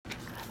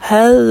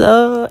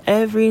Hello,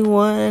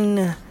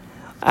 everyone.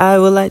 I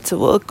would like to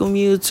welcome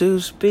you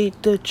to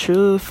Speak the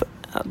Truth,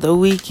 the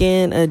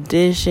weekend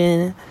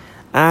edition.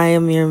 I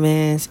am your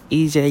man's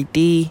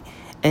EJD,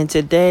 and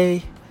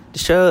today the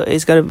show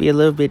is going to be a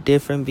little bit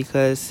different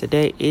because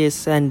today is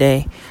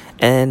Sunday,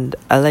 and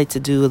I like to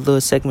do a little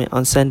segment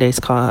on Sundays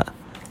called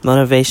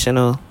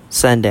Motivational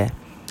Sunday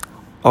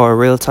or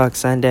Real Talk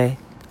Sunday,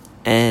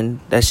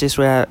 and that's just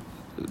where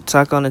I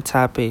talk on a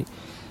topic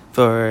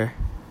for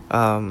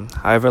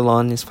however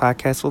long this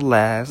podcast will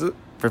last,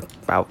 for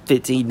about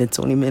 15 to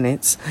 20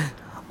 minutes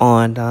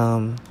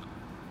on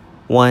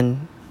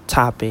one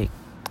topic.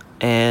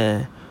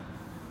 And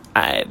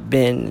I've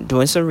been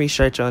doing some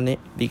research on it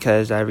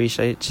because I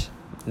researched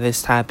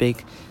this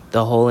topic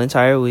the whole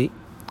entire week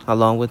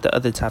along with the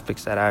other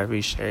topics that I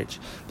researched.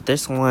 But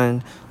this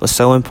one was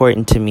so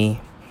important to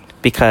me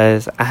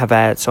because I have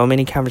had so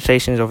many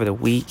conversations over the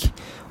week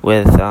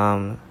with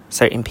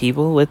certain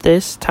people with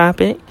this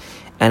topic.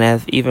 And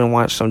I've even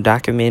watched some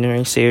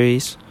documentary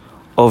series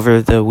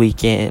over the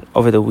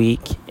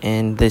week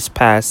and this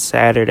past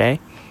Saturday.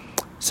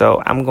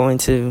 So I'm going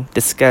to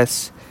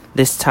discuss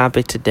this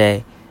topic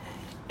today.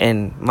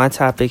 And my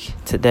topic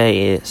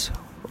today is,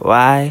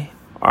 why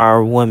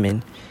are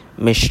women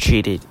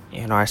mistreated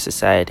in our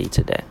society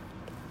today?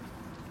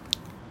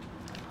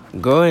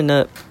 Growing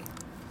up,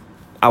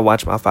 I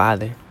watched my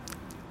father.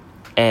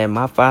 And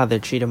my father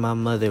treated my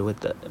mother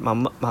with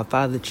my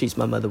father treats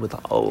my mother with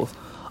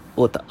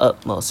the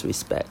utmost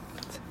respect.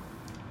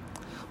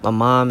 My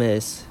mom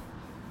is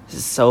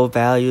so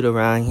valued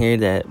around here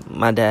that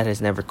my dad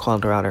has never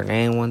called her out her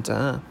name one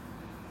time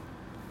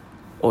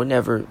or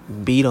never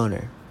beat on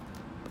her.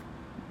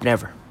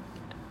 Never.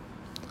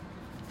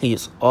 He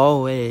has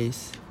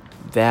always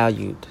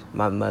valued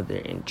my mother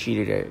and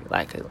treated her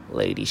like a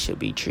lady should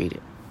be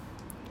treated.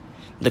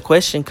 The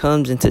question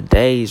comes in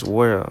today's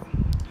world,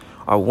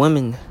 are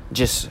women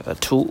just a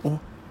tool,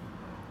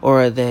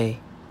 or are they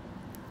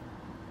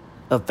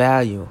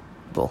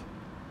valuable?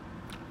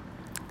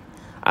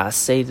 I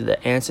say that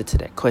the answer to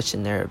that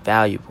question, they're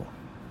valuable.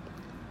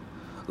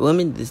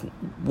 Women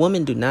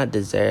do not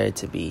deserve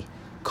to be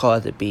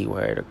called the B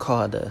word or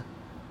called a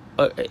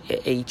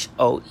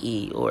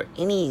HOE or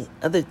any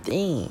other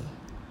thing.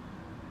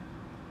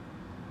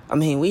 I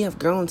mean, we have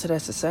grown to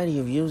that society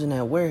of using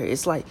that word.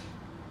 It's like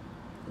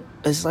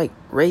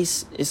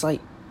race. It's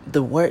like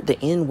the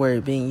N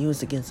word being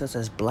used against us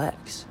as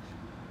blacks.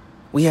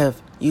 We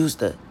have used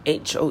the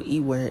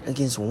HOE word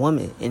against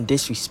women and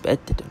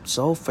disrespected them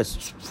so for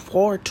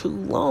far too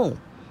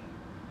long.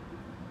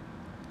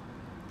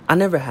 I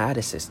never had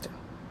a sister.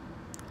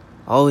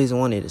 I always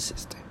wanted a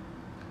sister.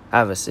 I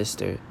have a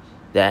sister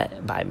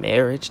that by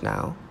marriage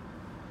now,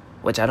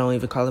 which I don't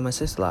even call her my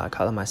sister-in-law, I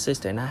call her my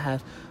sister. And I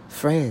have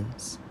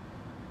friends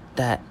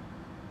that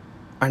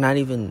are not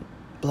even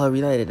blood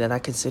related that I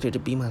consider to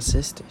be my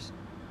sisters.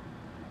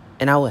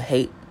 And I would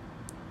hate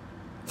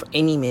for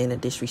any man to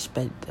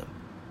disrespect them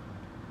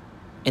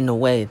in the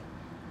way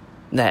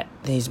that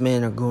these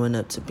men are growing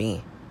up to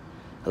be.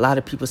 A lot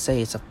of people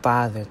say it's a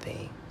father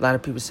thing. A lot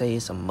of people say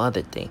it's a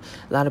mother thing.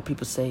 A lot of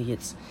people say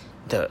it's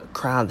the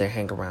crowd they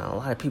hang around. A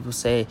lot of people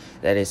say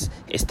that it's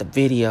the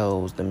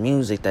videos, the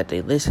music that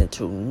they listen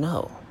to.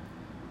 No.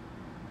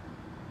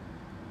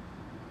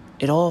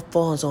 It all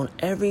falls on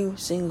every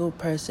single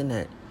person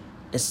that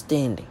is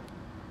standing,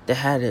 that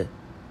had a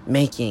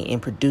making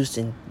and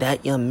producing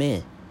that young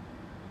man.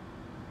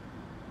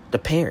 The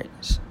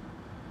parents.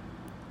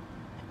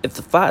 If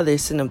the father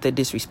is sitting up there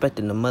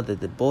disrespecting the mother,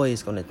 the boy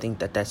is going to think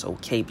that that's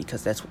okay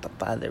because that's what the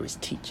father is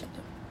teaching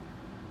him.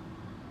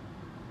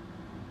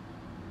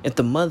 If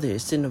the mother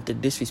is sitting up there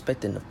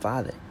disrespecting the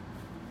father,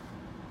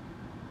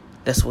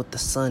 that's what the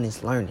son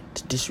is learning,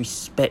 to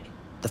disrespect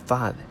the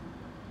father.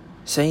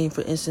 Same,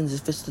 for instance,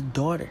 if it's the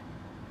daughter.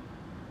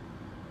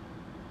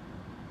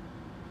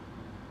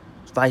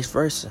 Vice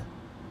versa.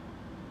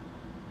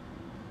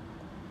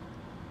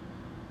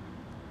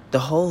 The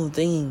whole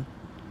thing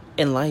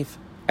in life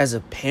as a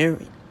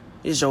parent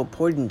is your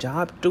important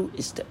job to do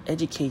is to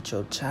educate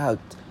your child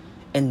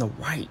in the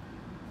right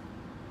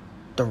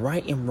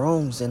and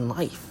wrongs in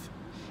life.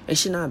 They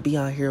should not be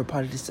out here a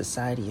part of this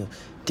society of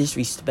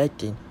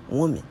disrespecting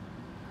women,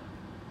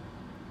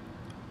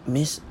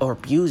 or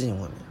abusing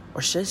women,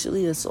 or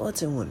sexually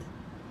assaulting women.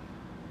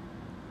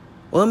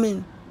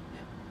 Women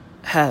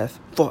have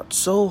fought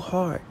so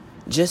hard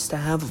just to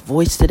have a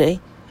voice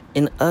today,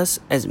 and us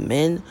as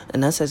men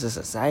and us as a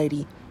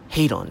society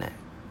hate on that.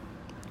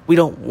 We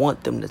don't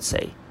want them to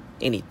say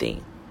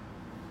anything.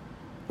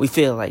 We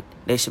feel like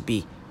they should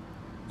be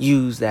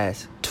used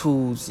as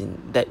tools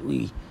and that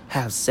we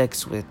have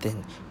sex with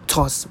and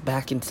tossed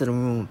back into the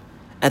room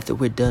after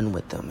we're done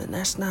with them. And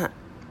that's not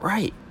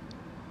right.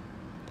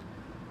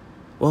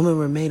 Women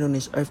were made on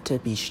this earth to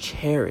be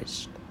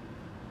cherished.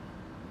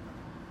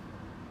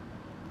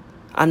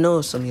 I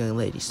know some young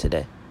ladies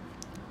today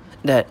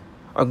that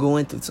are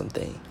going through some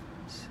things.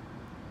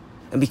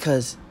 And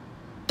because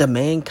the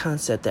main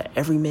concept that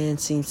every man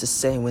seems to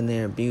say when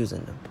they're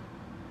abusing them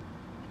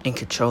and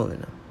controlling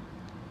them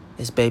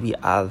is, baby,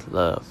 I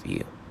love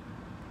you.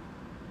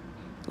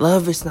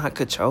 Love is not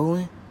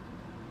controlling.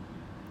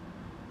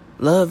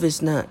 Love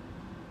is not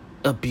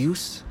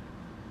abuse.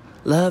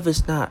 Love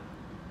is not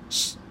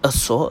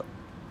assault.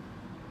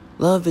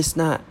 Love is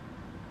not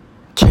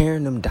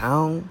tearing them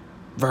down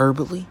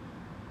verbally.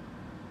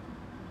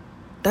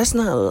 That's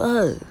not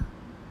love.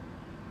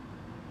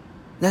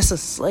 That's a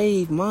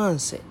slave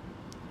mindset.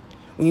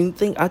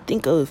 I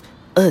think of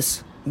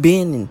us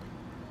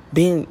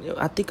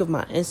I think of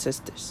my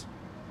ancestors.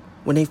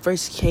 When they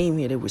first came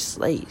here, they were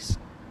slaves.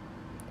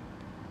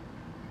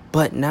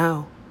 But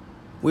now,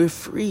 we're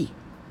free.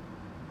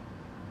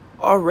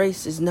 Our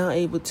race is now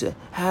able to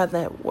have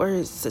that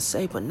words to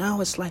say, but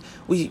now it's like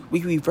we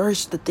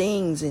reverse the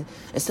things, and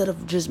instead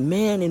of just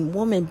man and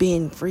woman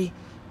being free,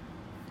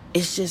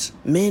 it's just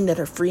men that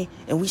are free,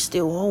 and we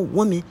still hold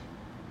women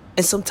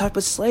in some type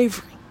of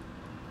slavery.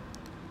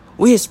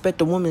 We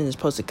expect a woman is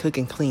supposed to cook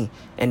and clean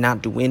and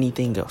not do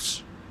anything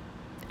else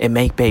and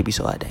make babies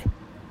all day.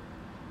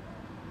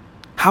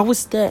 How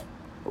is that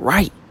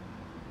right?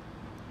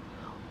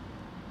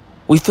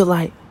 We feel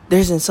like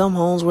there's in some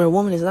homes where a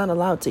woman is not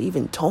allowed to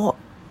even talk.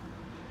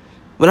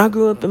 When I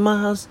grew up in my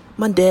house,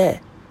 my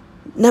dad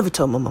never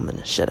told my mama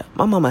to shut up.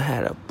 My mama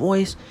had a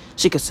voice.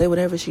 She could say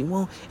whatever she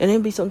want. And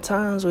there'd be some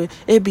times where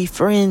it'd be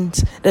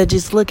friends that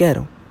just look at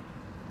him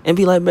and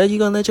be like, bro, you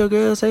gonna let your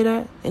girl say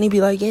that? And he'd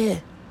be like,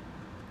 yeah.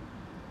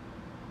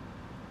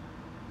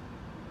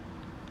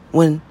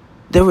 When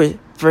there were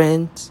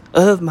friends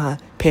of my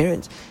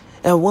parents,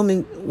 and a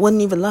woman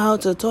wasn't even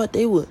allowed to talk,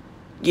 they would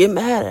get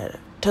mad at her.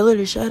 Tell her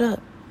to shut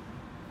up.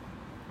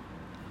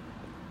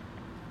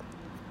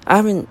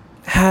 I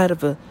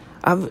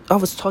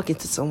was talking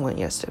to someone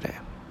yesterday,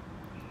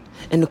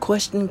 and the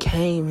question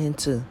came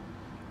into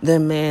their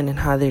man and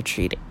how they're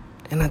treated.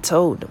 And I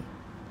told them,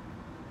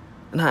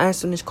 and I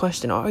asked them this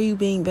question: are you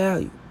being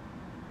valued?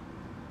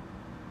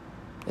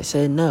 They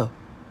said no.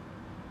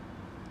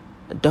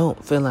 I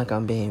don't feel like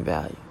I'm being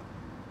valued.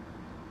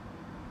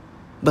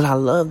 But I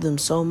love them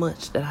so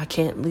much that I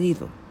can't leave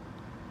them.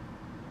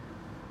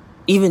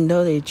 Even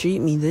though they treat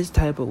me this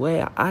type of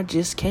way, I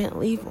just can't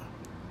leave them.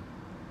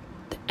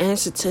 The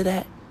answer to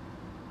that,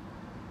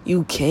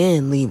 you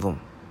can leave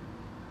them.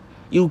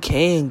 You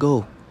can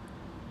go.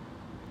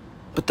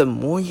 But the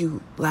more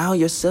you allow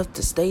yourself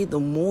to stay, the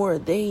more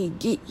they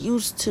get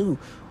used to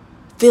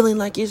feeling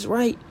like it's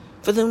right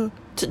for them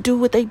to do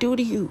what they do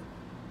to you.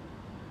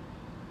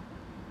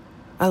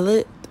 I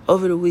looked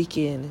over the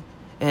weekend,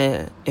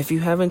 and if you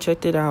haven't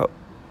checked it out,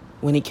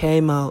 when it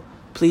came out,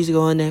 please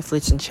go on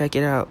Netflix and check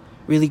it out.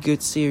 Really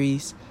good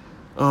series.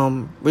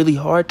 Really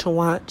hard to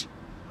watch,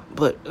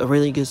 but a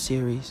really good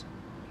series.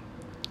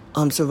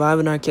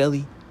 Surviving R.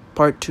 Kelly,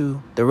 Part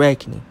 2, The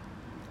Reckoning.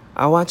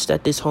 I watched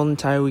that this whole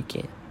entire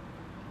weekend.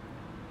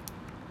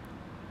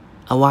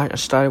 I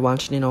started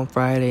watching it on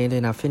Friday, and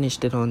then I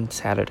finished it on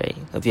Saturday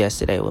of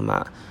yesterday with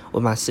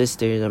my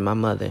sisters and my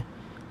mother.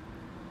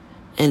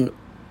 And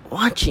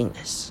watching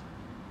this,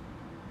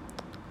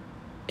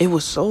 it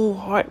was so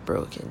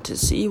heartbroken to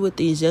see what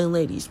these young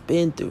ladies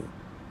been through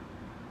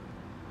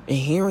and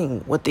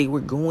hearing what they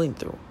were going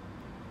through.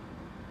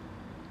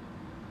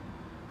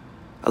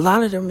 A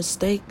lot of their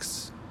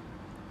mistakes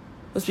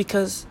was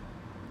because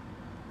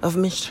of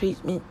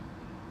mistreatment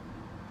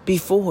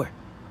before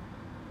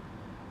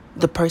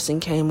the person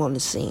came on the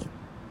scene.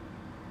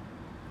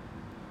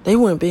 They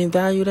weren't being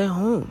valued at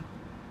home.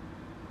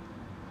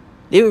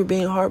 They were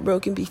being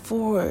heartbroken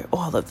before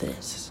all of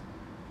this.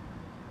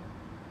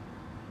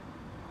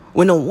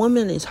 When a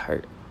woman is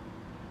hurt,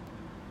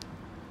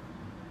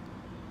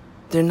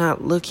 they're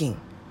not looking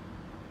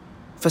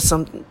for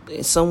some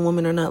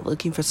women are not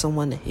looking for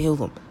someone to heal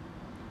them.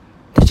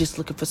 They're just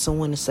looking for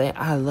someone to say,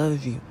 I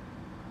love you.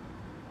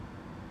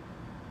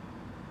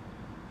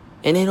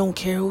 And they don't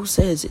care who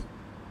says it.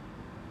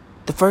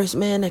 The first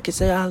man that can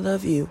say, I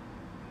love you,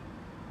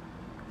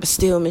 but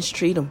still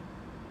mistreat them,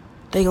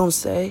 they gonna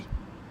say,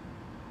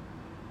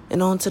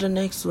 and on to the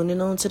next one,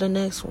 and on to the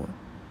next one.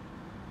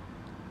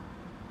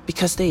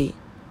 Because they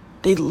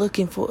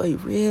looking for a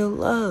real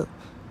love.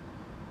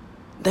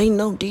 They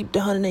know deep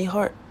down in their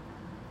heart,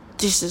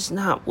 this is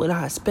not what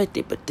I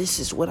expected, but this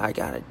is what I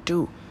gotta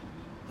do.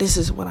 This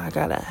is what I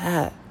gotta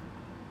have.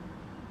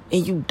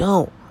 And you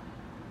don't.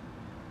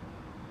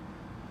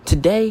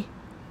 Today,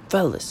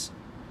 fellas,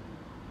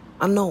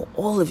 I know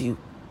all of you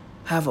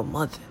have a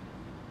mother.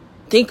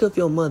 Think of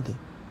your mother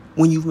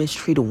when you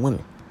mistreat a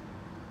woman.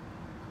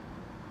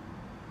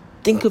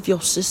 Think of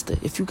your sister.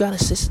 If you got a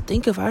sister,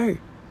 think of her.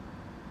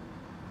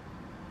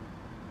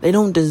 They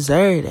don't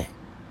deserve that.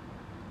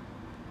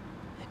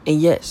 And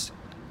yes,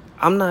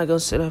 I'm not going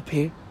to sit up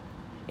here,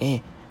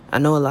 and I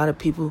know a lot of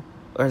people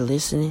are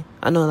listening.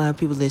 I know a lot of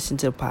people listen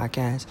to the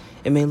podcast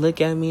and may look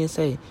at me and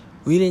say,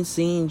 we didn't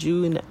see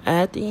you in the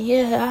acting.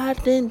 Yeah, I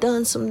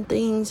done some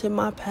things in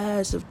my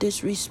past of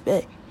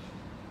disrespect.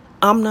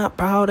 I'm not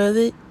proud of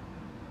it.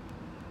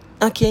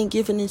 I can't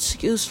give an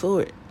excuse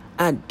for it.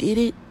 I did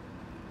it.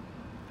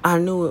 I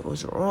knew it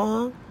was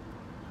wrong.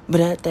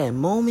 But at that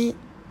moment,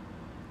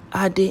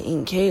 I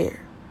didn't care.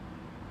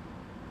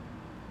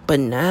 But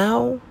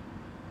now,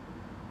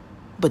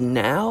 But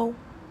now,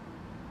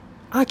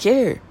 I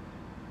care.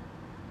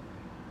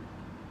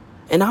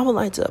 And I would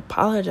like to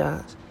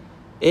apologize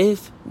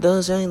if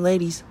those young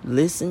ladies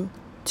listen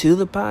to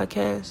the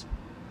podcast.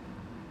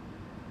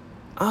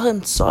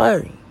 I'm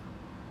sorry.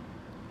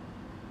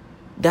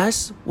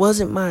 That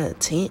wasn't my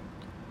intent.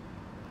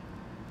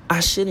 I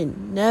should have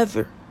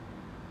never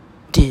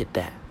did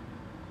that.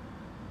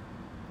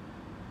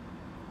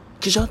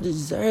 Because y'all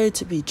deserve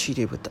to be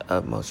treated with the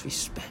utmost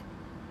respect.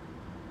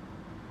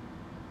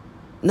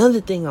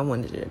 Another thing I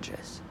wanted to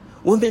address.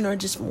 Women are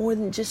just more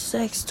than just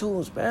sex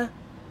tools, bruh.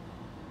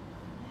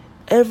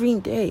 Every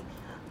day,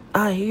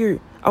 I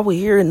would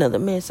hear another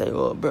man say,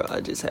 oh, bro,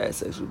 I just had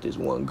sex with this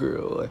one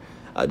girl. Or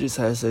I just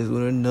had sex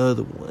with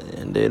another one.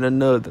 And then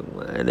another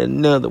one. And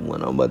another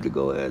one. I'm about to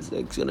go have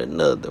sex with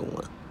another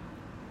one.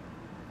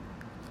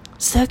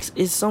 Sex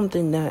is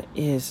something that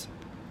is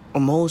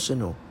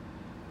emotional.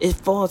 It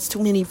falls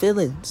too many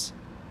feelings.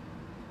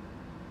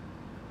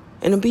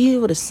 And to be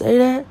able to say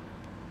that,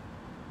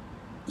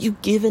 you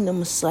giving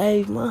them a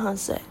slave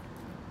mindset.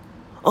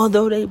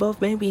 Although they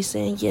both may be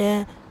saying,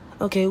 yeah,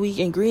 okay, we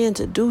can agree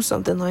to do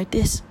something like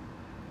this,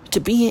 to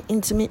be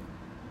intimate.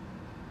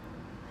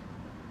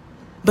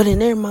 But in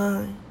their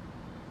mind,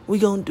 we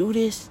gonna do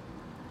this.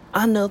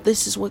 I know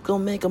this is what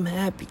gonna make them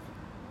happy.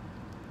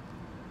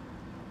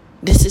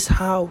 This is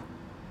how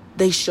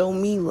they show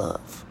me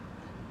love.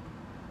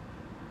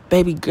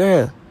 Baby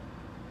girl,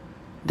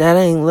 that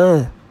ain't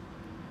love.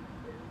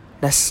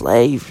 That's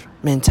slave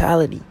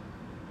mentality.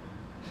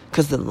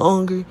 Because the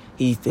longer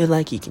he feel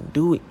like he can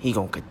do it, he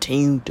gonna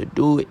continue to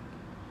do it.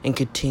 And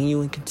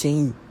continue and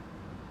continue.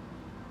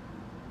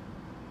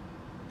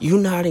 You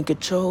not in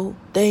control,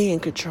 they in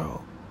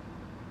control.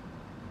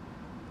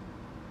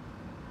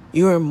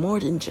 You are more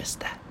than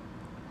just that.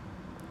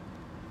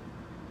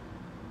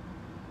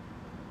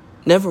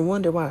 Never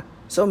wonder why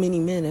so many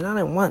men, and I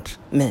didn't want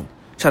men,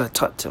 try to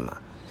talk to my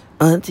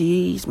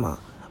aunties, my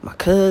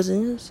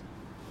cousins,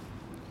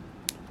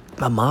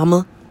 my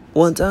mama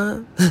one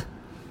time.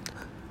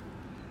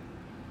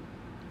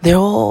 They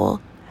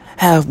all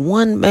have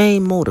one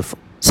main motive.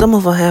 Some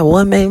of them have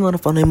one main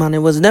motive on their mind. It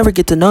was never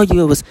get to know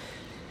you. It was,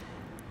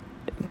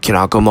 can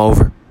I come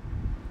over?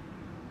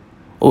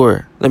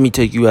 Or let me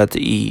take you out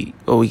to eat.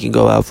 Or we can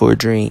go out for a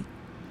drink.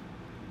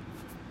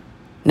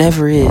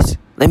 Never is,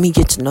 let me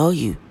get to know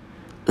you.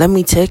 Let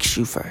me text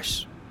you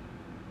first.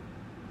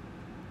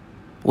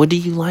 What do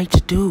you like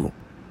to do?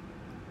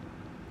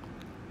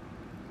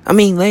 I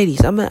mean,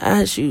 ladies, I'm going to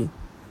ask you.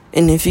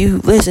 And if you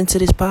listen to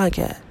this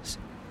podcast,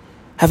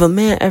 have a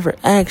man ever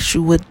asked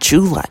you what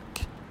you like?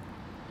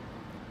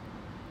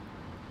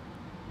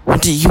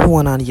 What do you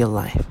want out of your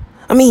life?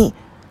 I mean,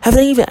 have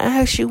they even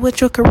asked you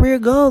what your career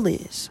goal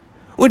is?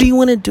 What do you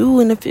want to do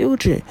in the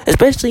future?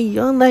 Especially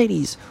young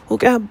ladies who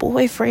got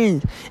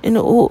boyfriends and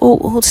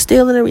who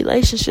still in a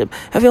relationship.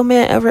 Have your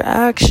man ever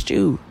asked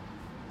you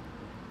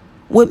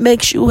what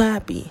makes you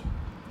happy?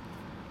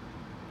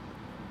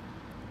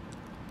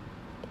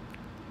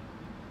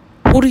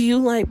 Who do you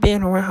like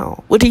being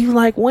around? What do you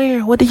like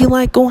wearing? What do you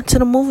like going to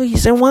the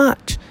movies and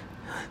watch?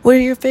 What are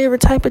your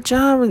favorite type of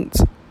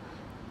genres?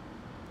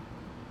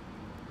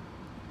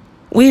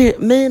 We're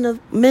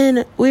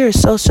we're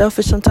so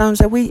selfish sometimes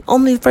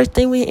that first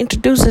thing we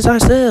introduce is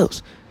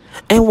ourselves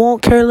and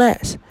won't care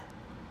less.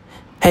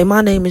 Hey,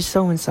 my name is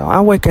so-and-so.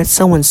 I work at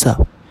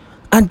so-and-so.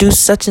 I do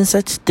such and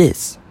such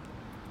this.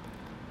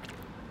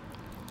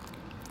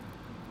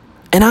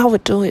 And I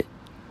would do it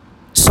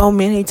so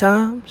many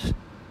times.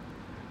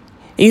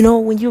 You know,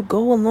 when you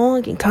go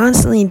along and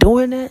constantly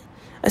doing that,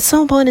 at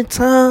some point in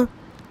time,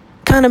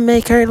 kind of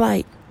make her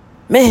like,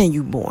 man,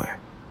 you boring.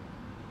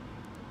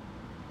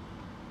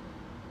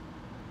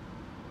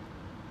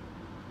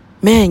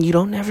 Man, you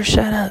don't never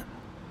shut up.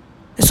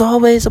 It's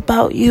always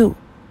about you.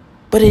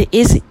 But it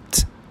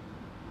isn't.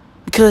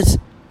 Because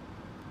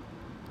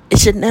it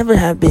should never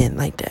have been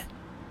like that.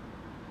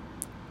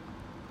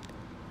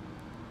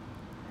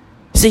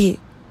 See,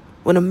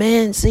 when a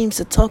man seems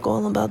to talk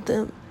all about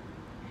them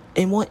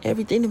and want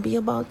everything to be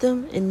about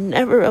them and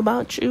never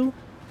about you,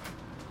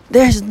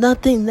 there's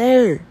nothing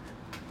there.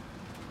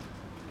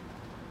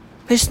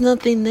 There's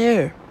nothing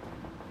there.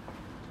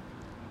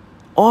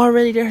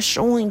 Already they're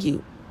showing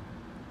you.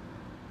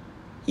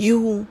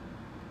 You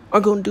are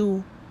going to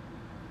do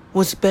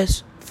what's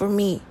best for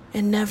me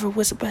and never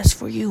what's best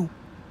for you.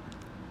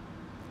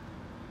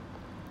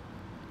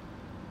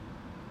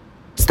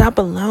 Stop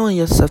allowing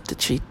yourself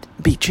to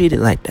be treated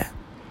like that.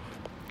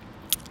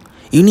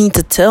 You need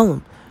to tell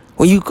them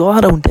when you go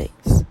out on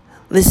dates.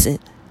 Listen,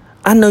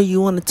 I know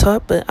you want to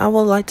talk, but I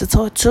would like to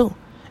talk too.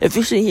 If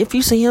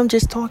you see him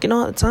just talking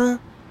all the time,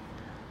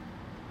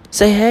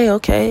 say,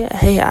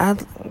 hey, I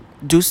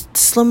do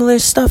similar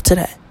stuff to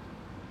that.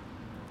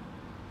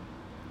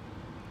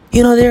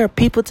 You know, there are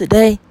people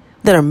today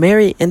that are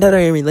married and that are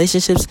in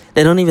relationships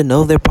that don't even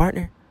know their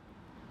partner.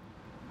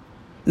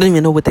 They don't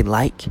even know what they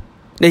like. They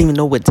don't even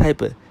know what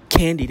type of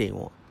candy they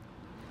want.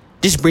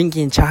 Just bring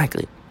in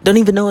chocolate. Don't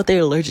even know if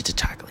they're allergic to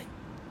chocolate.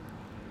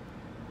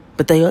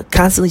 But they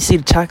constantly see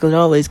the chocolate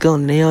always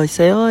going, and they always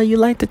say, "Oh, you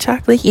like the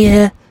chocolate?"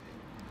 Yeah.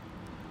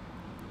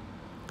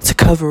 To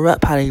cover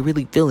up how they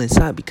really feel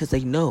inside, because they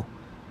know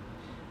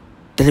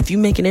that if you're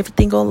making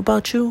everything all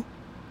about you,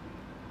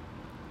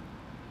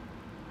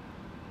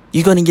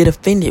 you're going to get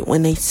offended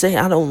when they say,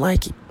 "I don't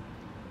like it."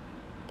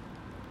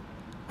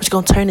 It's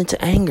going to turn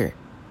into anger.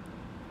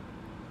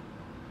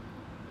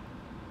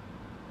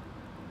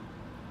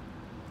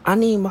 I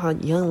need my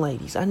young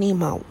ladies, I need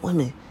my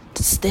women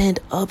to stand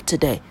up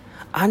today.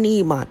 I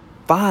need my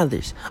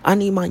fathers, I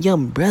need my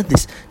young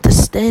brothers to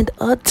stand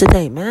up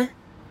today, man.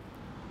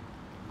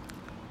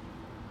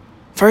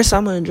 First,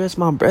 I'm going to address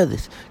my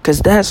brothers,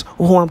 because that's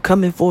who I'm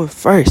coming for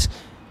first.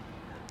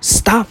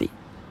 Stop it.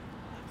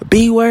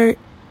 B word,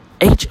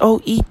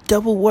 HOE,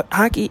 double word,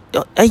 hockey,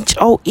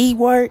 HOE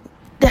word.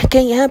 That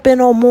can't happen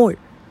no more.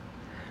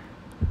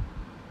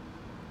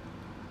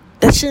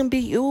 That shouldn't be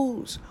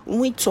used. When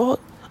we talk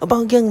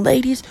about young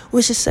ladies,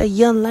 we should say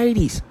young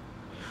ladies.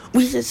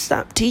 We should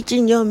stop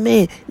teaching young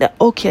men that,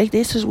 okay,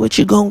 this is what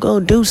you're going to go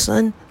do,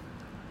 son.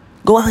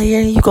 Go out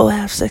here and you go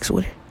have sex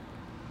with her,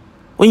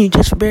 when you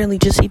just barely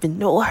just even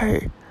know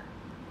her.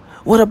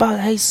 What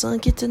about, hey, son,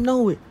 get to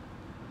know her.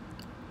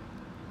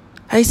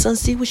 Hey, son,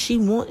 see what she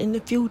want in the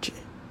future.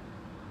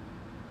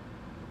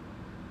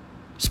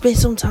 Spend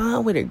some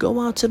time with her. Go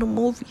out to the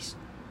movies.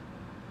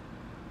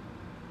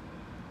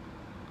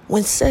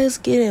 When sex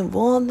get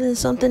involved in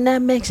something,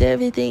 that makes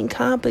everything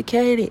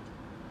complicated.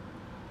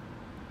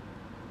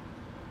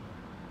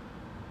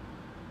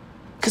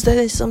 Because that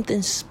is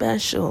something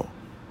special.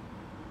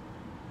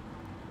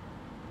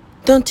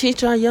 Don't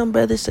teach our young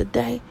brothers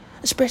today,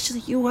 especially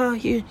you out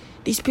here,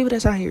 these people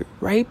that's out here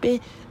raping.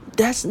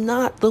 That's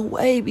not the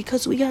way,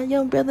 because we got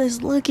young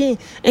brothers looking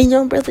and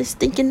young brothers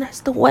thinking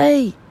that's the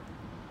way.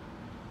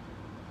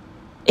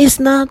 It's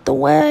not the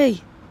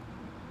way.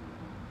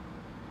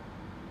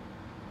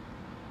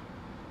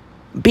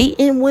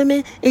 Beating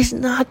women is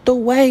not the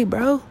way,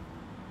 bro.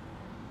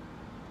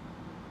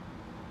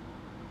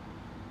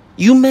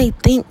 You may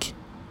think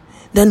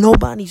that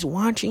nobody's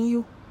watching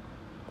you,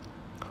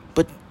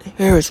 but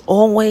there is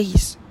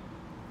always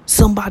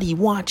somebody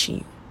watching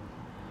you.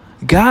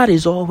 God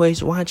is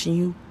always watching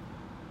you.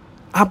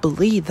 I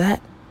believe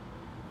that.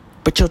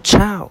 But your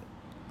child,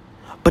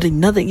 but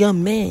another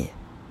young man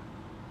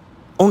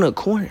on a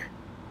corner,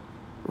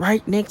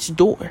 right next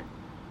door,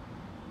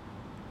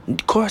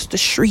 across the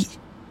street,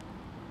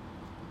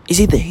 is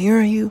either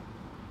hearing you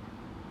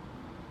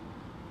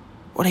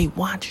or they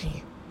watching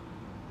you.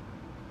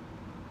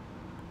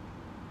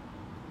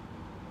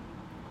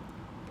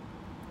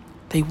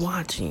 They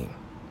watching you.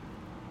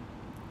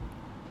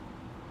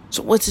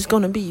 So what's this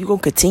going to be? You going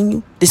to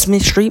continue this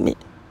mistreatment?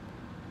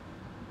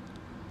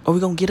 Or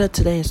we going to get up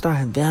today and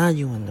start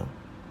valuing them?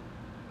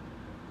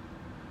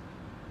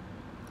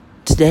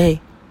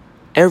 Today,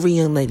 every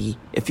young lady,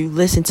 if you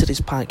listen to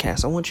this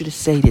podcast, I want you to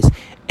say this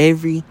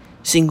every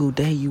single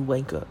day you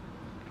wake up.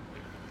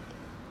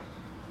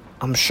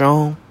 I'm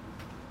strong.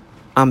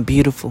 I'm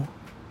beautiful.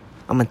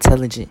 I'm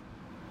intelligent.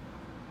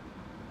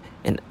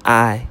 And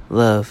I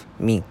love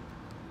me.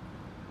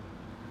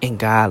 And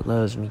God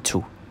loves me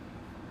too.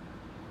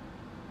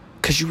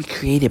 Because you were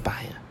created by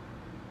Him.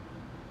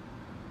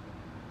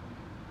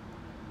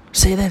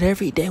 Say that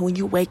every day when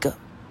you wake up.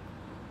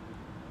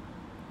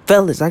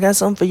 Fellas, I got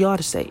something for y'all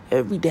to say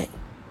every day.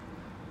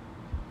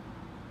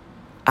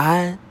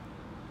 I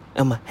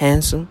am a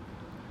handsome,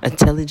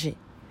 intelligent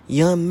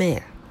young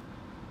man.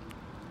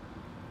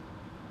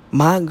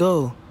 My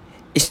goal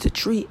is to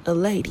treat a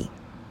lady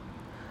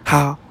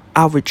how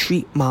I would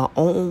treat my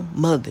own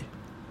mother.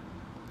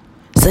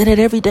 Say that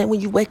every day when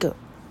you wake up.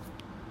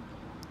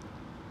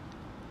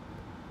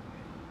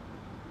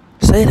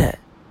 Say that.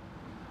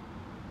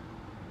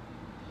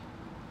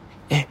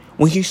 And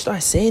when you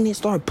start saying it,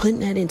 start putting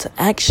that into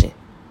action.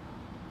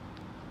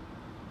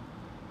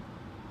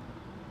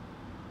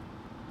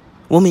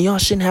 Woman, y'all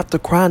shouldn't have to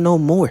cry no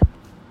more.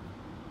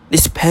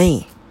 This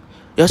pain.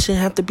 Y'all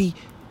shouldn't have to be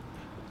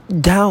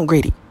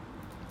downgraded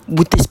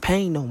with this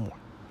pain no more.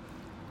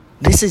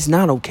 This is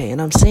not okay.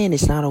 And I'm saying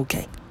it's not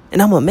okay.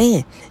 And I'm a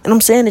man. And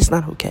I'm saying it's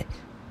not okay.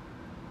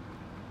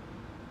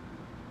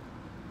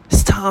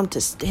 It's time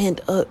to stand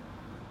up.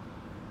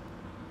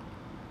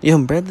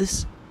 Young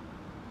brothers.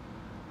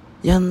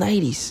 Young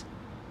ladies.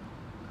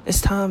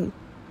 It's time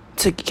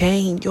to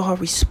gain your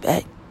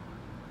respect.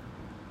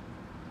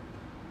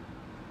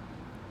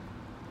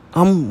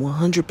 I'm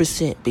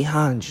 100%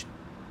 behind you.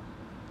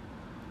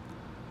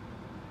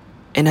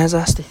 And as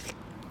I said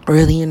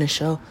early in the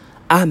show,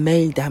 I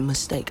made that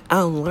mistake.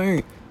 I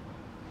learned.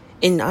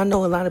 And I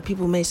know a lot of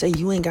people may say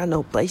you ain't got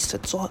no place to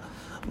talk.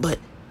 But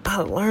I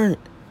learned.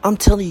 I'm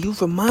telling you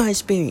from my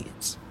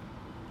experience.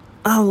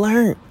 I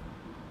learned.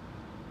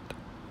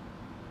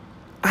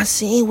 I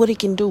seen what it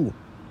can do.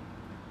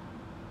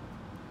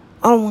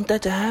 I don't want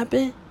that to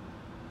happen.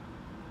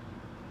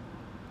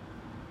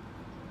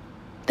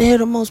 They're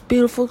the most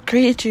beautiful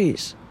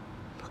creatures.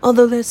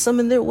 Although that some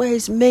of their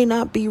ways may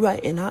not be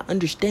right. And I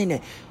understand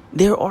that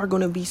there are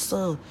going to be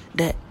some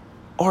that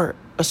are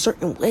a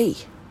certain way.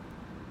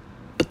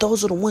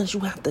 those are the ones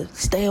you have to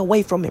stay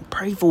away from and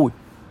pray for.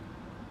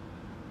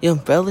 Young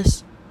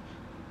fellas.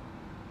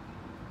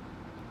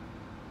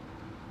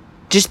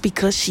 Just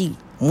because she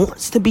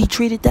wants to be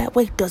treated that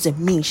way doesn't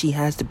mean she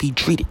has to be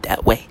treated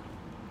that way.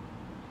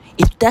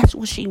 If that's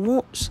what she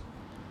wants,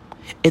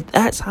 if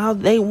that's how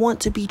they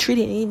want to be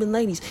treated, and even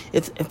ladies,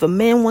 if a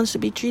man wants to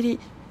be treated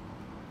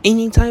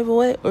any type of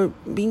way, or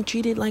being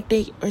treated like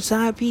they are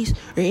side piece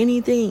or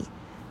anything,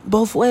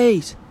 both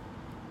ways,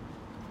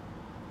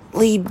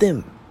 leave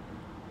them,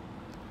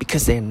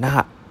 because they're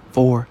not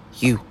for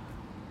you.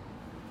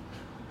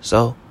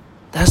 So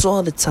that's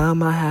all the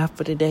time I have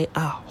for today.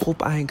 I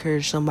hope I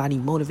encouraged somebody,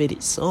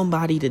 motivated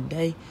somebody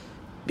today,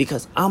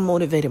 because I'm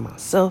motivated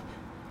myself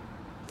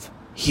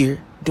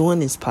here doing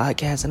this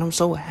podcast, and I'm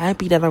so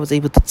happy that I was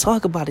able to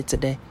talk about it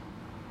today.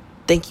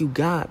 Thank you,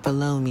 God, for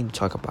allowing me to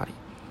talk about it.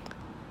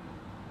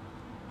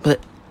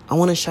 But I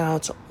want to shout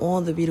out to all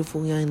the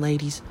beautiful young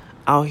ladies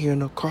out here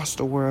and across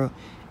the world,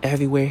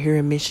 everywhere here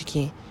in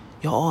Michigan.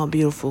 Y'all all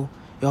beautiful.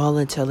 Y'all all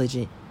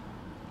intelligent.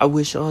 I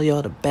wish all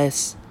y'all the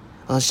best.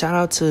 Shout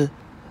out to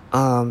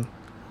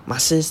my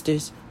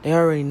sisters. They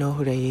already know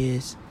who they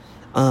is.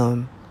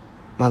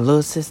 My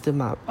little sister,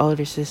 my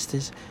older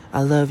sisters.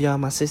 I love y'all.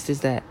 My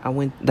sisters that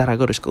I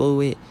go to school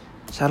with.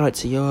 Shout out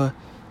to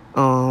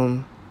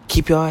y'all.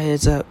 Keep y'all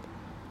heads up.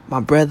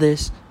 My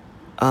brothers,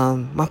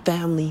 my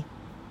family,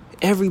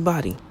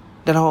 everybody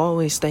that I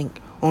always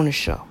thank on the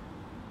show.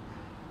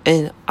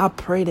 And I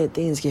pray that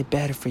things get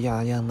better for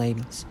y'all, young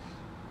ladies.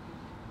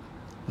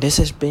 This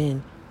has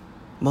been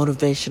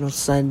Motivational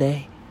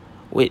Sunday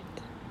with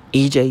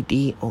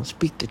EJD on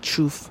Speak the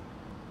Truth.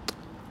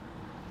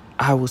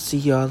 I will see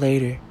y'all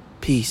later.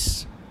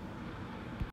 Peace.